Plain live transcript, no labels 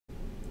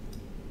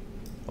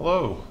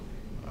Hello,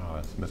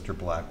 it's Mr.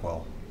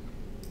 Blackwell.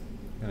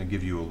 I'm going to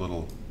give you a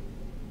little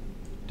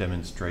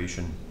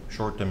demonstration,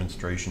 short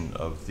demonstration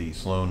of the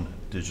Sloan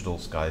Digital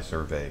Sky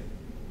Survey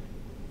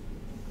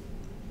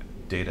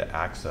data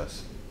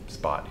access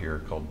spot here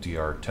called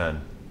DR10.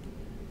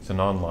 It's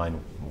an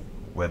online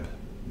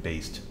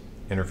web-based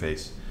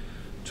interface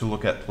to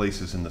look at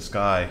places in the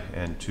sky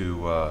and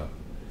to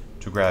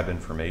grab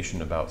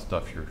information about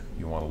stuff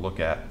you want to look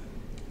at.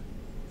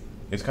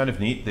 It's kind of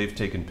neat. They've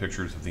taken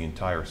pictures of the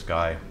entire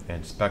sky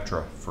and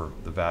spectra for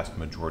the vast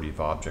majority of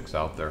objects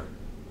out there.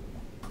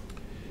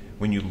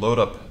 When you load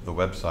up the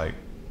website,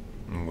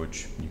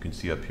 which you can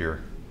see up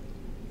here,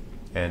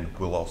 and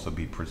will also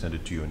be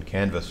presented to you in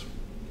Canvas,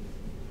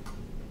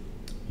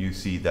 you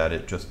see that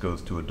it just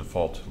goes to a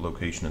default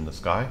location in the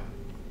sky,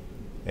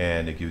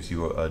 and it gives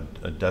you a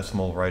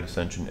decimal right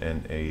ascension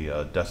and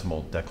a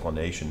decimal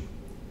declination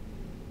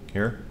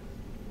here,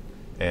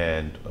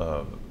 and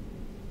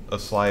a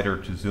slider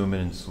to zoom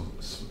in and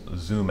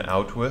zoom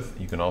out with.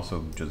 You can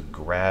also just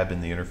grab in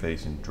the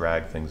interface and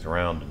drag things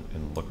around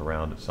and look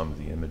around at some of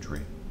the imagery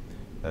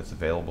that's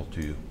available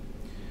to you.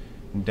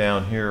 And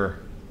down here,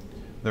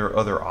 there are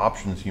other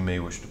options you may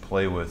wish to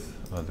play with.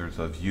 There's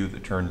a view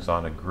that turns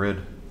on a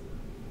grid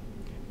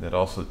that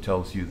also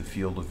tells you the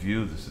field of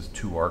view. This is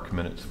 2 arc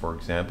minutes, for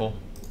example.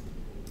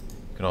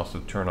 You can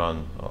also turn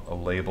on a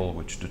label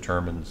which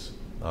determines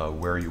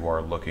where you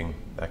are looking,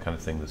 that kind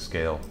of thing, the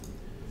scale.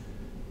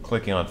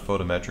 Clicking on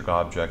photometric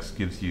objects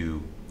gives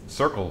you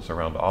circles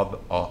around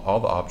all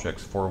the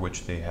objects for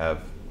which they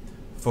have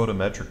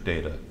photometric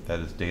data, that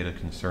is data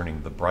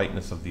concerning the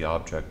brightness of the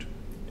object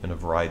in a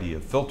variety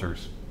of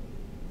filters.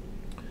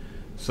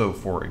 So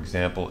for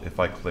example,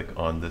 if I click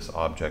on this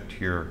object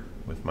here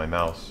with my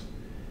mouse,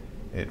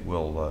 it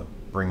will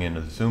bring in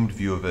a zoomed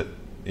view of it.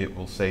 It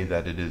will say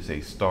that it is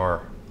a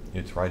star,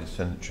 its right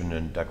ascension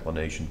and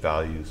declination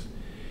values,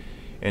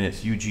 and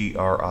its U, G,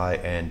 R, I,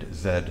 and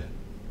Z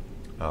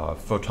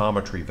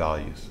photometry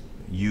values,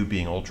 U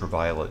being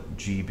ultraviolet,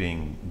 G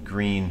being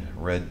green,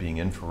 red being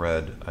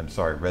infrared,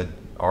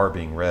 R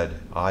being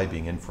red, I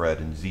being infrared,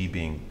 and Z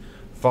being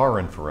far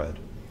infrared.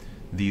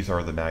 These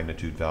are the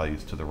magnitude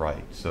values to the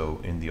right. So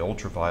in the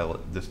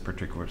ultraviolet, this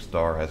particular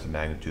star has a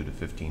magnitude of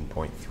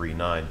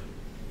 15.39.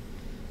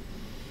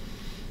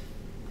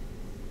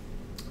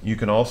 You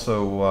can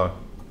also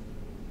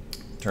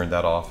turn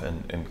that off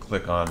and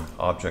click on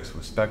objects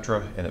with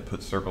spectra, and it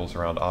puts circles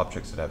around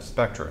objects that have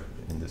spectra.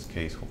 In this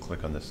case, we'll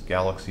click on this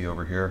galaxy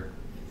over here.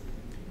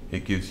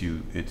 It gives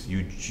you its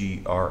U,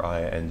 G, R,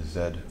 I, and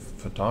Z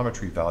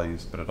photometry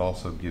values, but it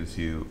also gives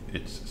you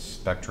its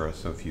spectra.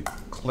 So if you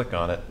click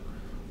on it,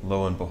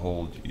 lo and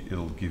behold,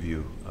 it'll give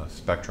you a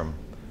spectrum,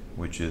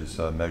 which is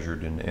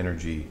measured in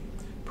energy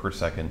per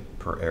second,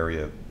 per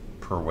area,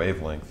 per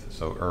wavelength.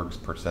 So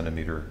ergs per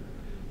centimeter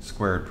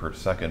squared per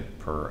second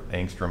per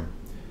angstrom,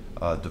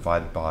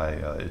 divided by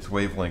its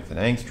wavelength in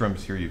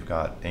angstroms. Here you've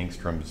got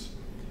angstroms,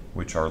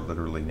 which are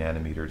literally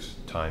nanometers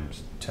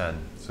times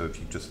 10. So if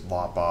you just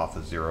lop off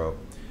a 0,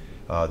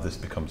 this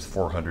becomes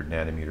 400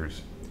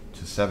 nanometers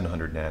to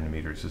 700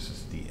 nanometers. This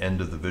is the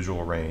end of the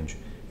visual range,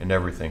 and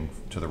everything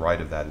to the right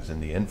of that is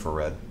in the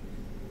infrared.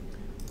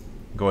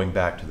 Going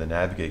back to the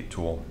navigate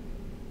tool,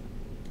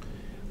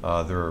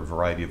 there are a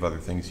variety of other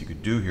things you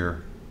could do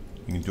here.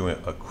 You can do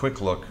a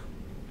quick look.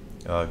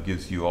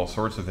 Gives you all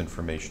sorts of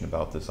information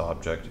about this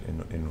object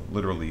in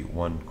literally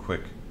one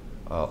quick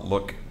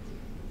look,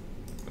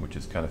 which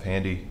is kind of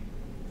handy.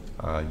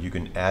 You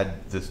can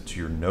add this to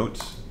your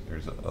notes.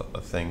 There's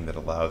a thing that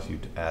allows you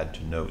to add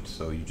to notes.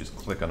 So you just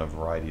click on a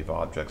variety of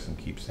objects and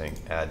keep saying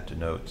add to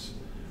notes.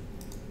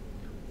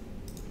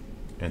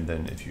 And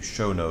then if you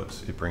show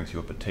notes, it brings you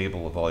up a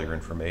table of all your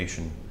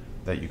information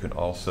that you can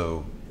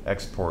also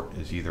export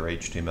as either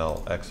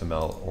HTML,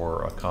 XML,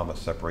 or a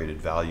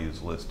comma-separated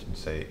values list, and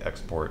say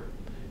export,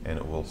 and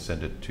it will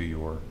send it to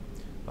your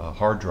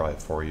hard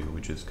drive for you,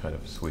 which is kind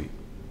of sweet.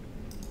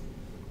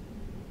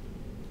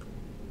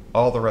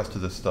 All the rest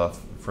of this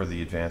stuff for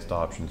the advanced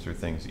options are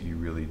things that you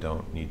really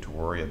don't need to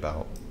worry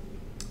about.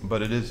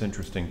 But it is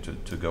interesting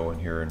to go in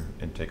here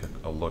and take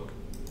a look.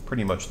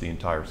 Pretty much the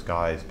entire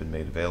sky has been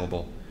made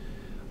available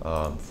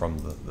from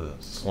the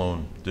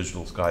Sloan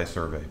Digital Sky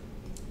Survey.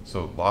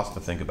 So lots to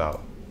think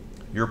about.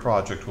 Your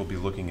project will be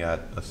looking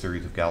at a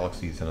series of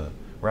galaxies in a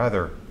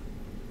rather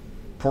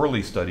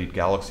poorly studied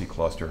galaxy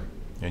cluster,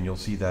 and you'll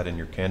see that in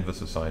your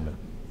Canvas assignment.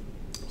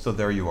 So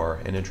there you are,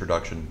 an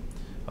introduction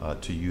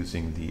to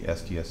using the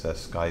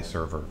SDSS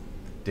SkyServer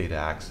data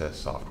access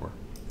software.